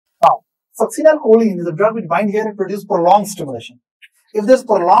Succinylcholine is a drug which binds here and produces prolonged stimulation. If there's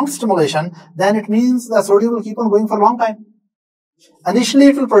prolonged stimulation, then it means the sodium will keep on going for a long time. Initially,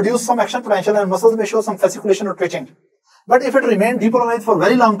 it will produce some action potential and muscles may show some fasciculation or twitching. But if it remains depolarized for a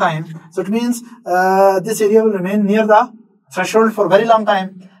very long time, so it means this area will remain near the threshold for a very long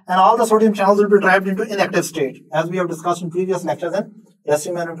time, and all the sodium channels will be trapped into inactive state, as we have discussed in previous lectures in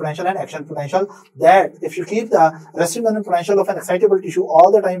resting minimum potential and action potential, that if you keep the resting minimum potential of an excitable tissue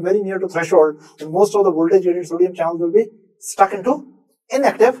all the time very near to threshold, then most of the voltage gated sodium channels will be stuck into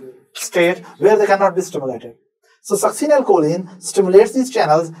inactive state where they cannot be stimulated. So succinylcholine stimulates these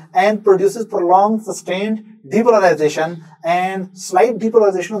channels and produces prolonged, sustained depolarization, and slight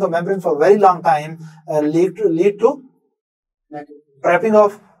depolarization of the membrane for a very long time lead to trapping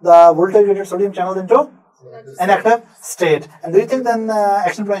of the voltage-gated sodium channels into inactive state. And do you think then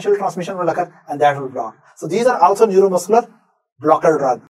action potential transmission will occur? And that will block. So these are also neuromuscular blocker drugs.